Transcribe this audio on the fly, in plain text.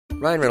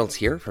Ryan Reynolds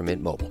here from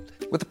Mint Mobile.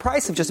 With the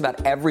price of just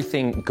about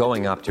everything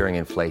going up during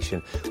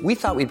inflation, we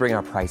thought we'd bring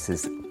our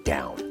prices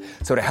down.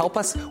 So to help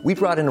us, we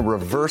brought in a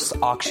reverse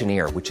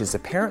auctioneer, which is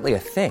apparently a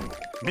thing.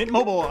 Mint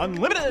Mobile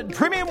Unlimited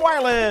Premium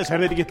Wireless. How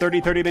to get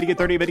 30, 30, bit to get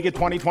 30, bit to get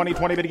 20, 20,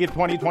 20, bit to get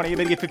 20, 20,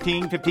 bit to get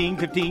 15, 15,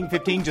 15,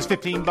 15, just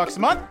 $15 a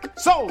month?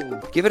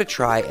 Sold! Give it a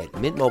try at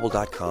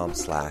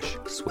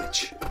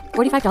mintmobile.com/switch.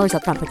 $45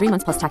 up front for 3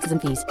 months plus taxes and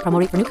fees. Promo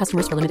rate for new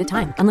customers for limited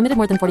time. Unlimited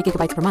more than 40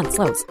 gigabytes per month.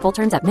 Slows full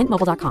terms at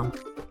mintmobile.com.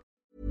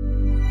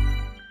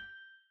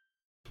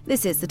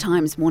 This is the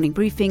Times morning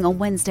briefing on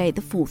Wednesday,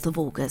 the 4th of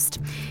August.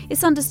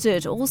 It's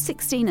understood all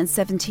 16 and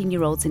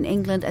 17-year-olds in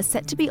England are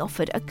set to be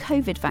offered a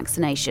COVID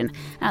vaccination.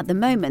 At the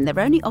moment, they're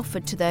only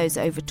offered to those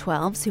over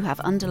 12s who have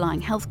underlying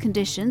health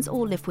conditions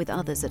or live with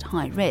others at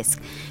high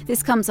risk.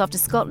 This comes after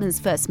Scotland's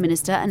First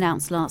Minister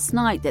announced last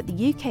night that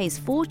the UK's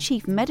 4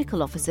 chief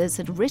medical officers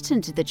had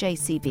written to the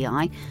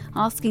JCVI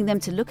asking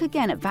them to look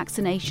again at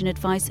vaccination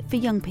advice for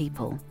young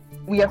people.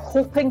 We are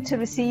hoping to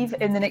receive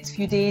in the next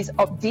few days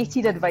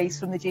updated advice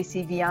from the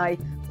JCVI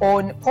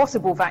on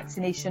possible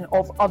vaccination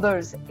of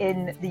others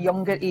in the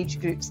younger age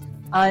groups,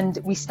 and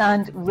we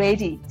stand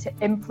ready to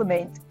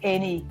implement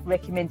any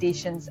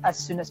recommendations as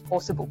soon as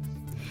possible.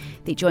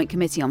 The Joint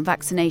Committee on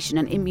Vaccination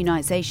and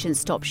Immunisation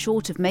stopped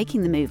short of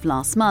making the move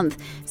last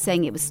month,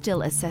 saying it was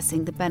still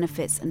assessing the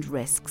benefits and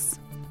risks.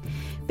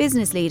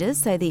 Business leaders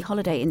say the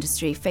holiday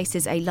industry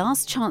faces a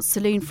last chance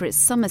saloon for its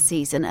summer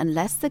season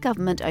unless the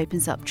government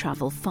opens up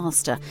travel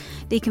faster.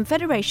 The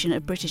Confederation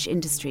of British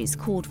Industries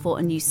called for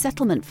a new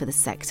settlement for the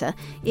sector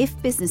if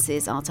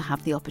businesses are to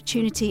have the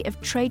opportunity of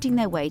trading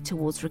their way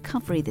towards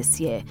recovery this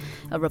year.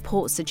 A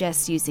report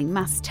suggests using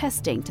mass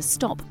testing to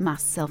stop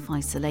mass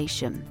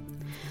self-isolation.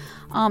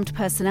 Armed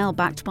personnel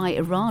backed by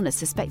Iran are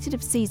suspected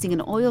of seizing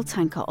an oil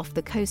tanker off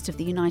the coast of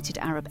the United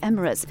Arab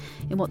Emirates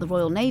in what the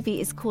Royal Navy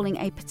is calling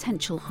a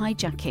potential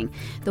hijacking.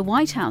 The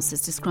White House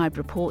has described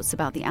reports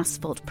about the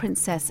Asphalt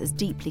Princess as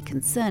deeply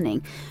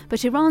concerning,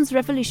 but Iran's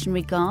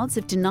Revolutionary Guards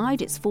have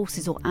denied its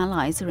forces or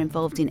allies are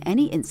involved in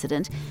any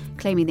incident,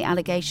 claiming the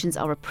allegations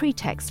are a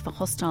pretext for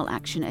hostile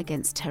action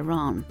against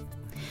Tehran.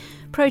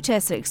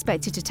 Protests are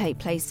expected to take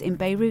place in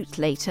Beirut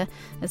later,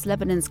 as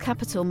Lebanon's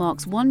capital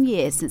marks 1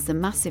 year since the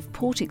massive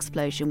port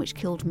explosion which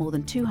killed more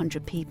than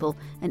 200 people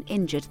and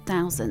injured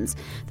thousands.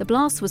 The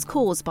blast was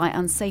caused by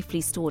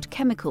unsafely stored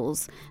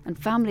chemicals, and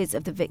families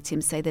of the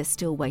victims say they're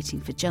still waiting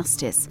for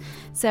justice.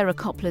 Sarah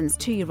Copland's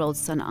 2-year-old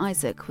son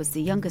Isaac was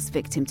the youngest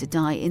victim to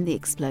die in the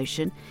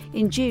explosion.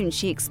 In June,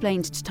 she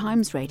explained to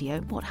Times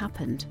Radio what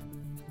happened.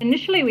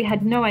 Initially, we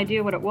had no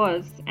idea what it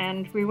was,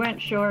 and we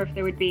weren't sure if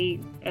there would be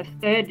a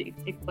third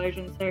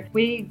explosion. So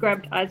we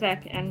grabbed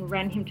Isaac and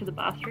ran him to the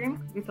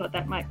bathroom. We thought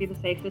that might be the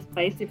safest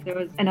place if there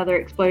was another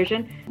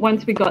explosion.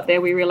 Once we got there,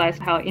 we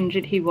realized how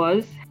injured he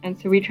was. And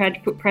so we tried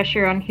to put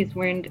pressure on his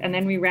wound, and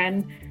then we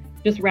ran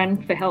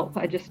for help.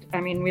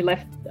 We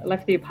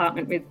left the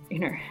apartment with,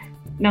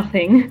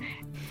 nothing.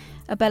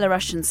 A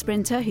Belarusian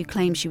sprinter who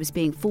claims she was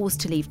being forced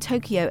to leave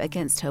Tokyo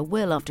against her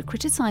will after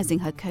criticising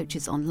her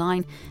coaches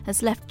online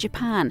has left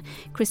Japan.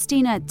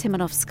 Kristina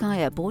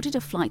Timanovskaya boarded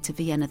a flight to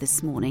Vienna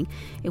this morning.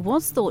 It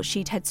was thought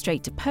she'd head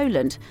straight to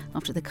Poland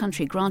after the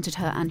country granted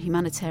her an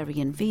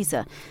humanitarian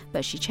visa,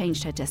 but she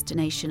changed her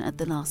destination at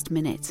the last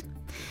minute.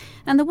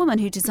 And the woman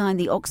who designed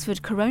the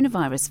Oxford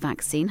coronavirus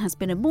vaccine has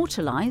been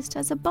immortalised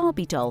as a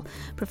Barbie doll.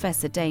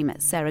 Professor Dame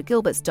Sarah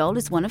Gilbert's doll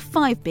is one of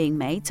 5 being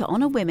made to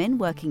honour women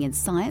working in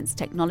science,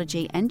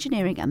 technology,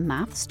 engineering and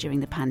maths during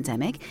the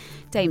pandemic.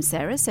 Dame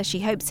Sarah says she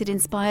hopes it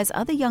inspires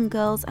other young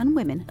girls and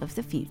women of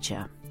the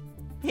future.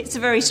 It's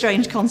a very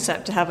strange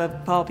concept to have a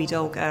Barbie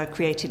doll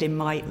created in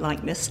my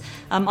likeness.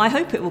 I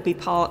hope it will be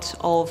part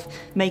of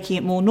making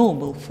it more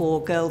normal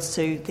for girls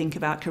to think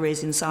about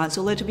careers in science,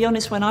 although to be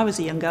honest, when I was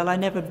a young girl I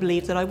never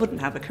believed that I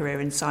wouldn't have a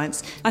career in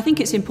science. I think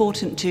it's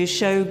important to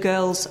show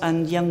girls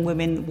and young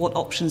women what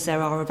options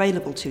there are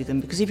available to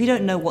them, because if you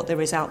don't know what there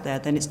is out there,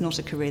 then it's not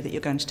a career that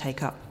you're going to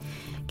take up.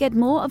 Get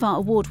more of our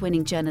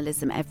award-winning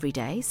journalism every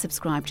day.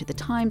 Subscribe to The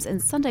Times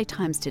and Sunday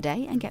Times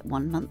today and get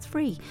 1 month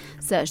free.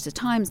 Search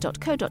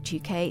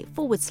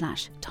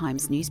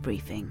thetimes.co.uk/Times News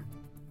Briefing.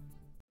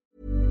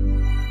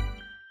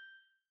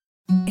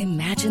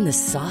 Imagine the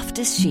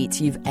softest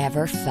sheets you've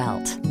ever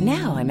felt.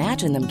 Now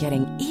imagine them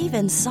getting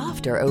even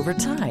softer over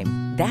time.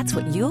 That's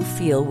what you'll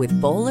feel with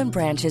Boll &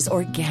 Branch's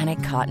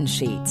organic cotton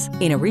sheets.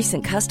 In a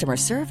recent customer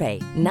survey,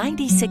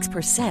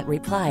 96%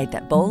 replied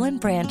that Boll &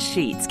 Branch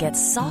sheets get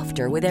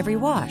softer with every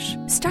wash.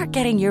 Start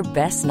getting your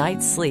best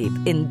night's sleep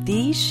in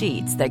these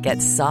sheets that get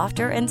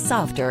softer and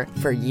softer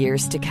for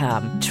years to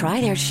come.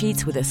 Try their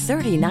sheets with a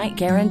 30-night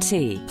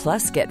guarantee.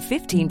 Plus, get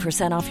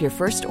 15% off your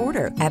first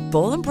order at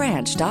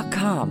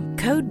bollandbranch.com.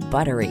 Code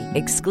BUTTERY.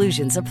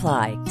 Exclusions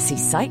apply. See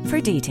site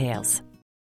for details.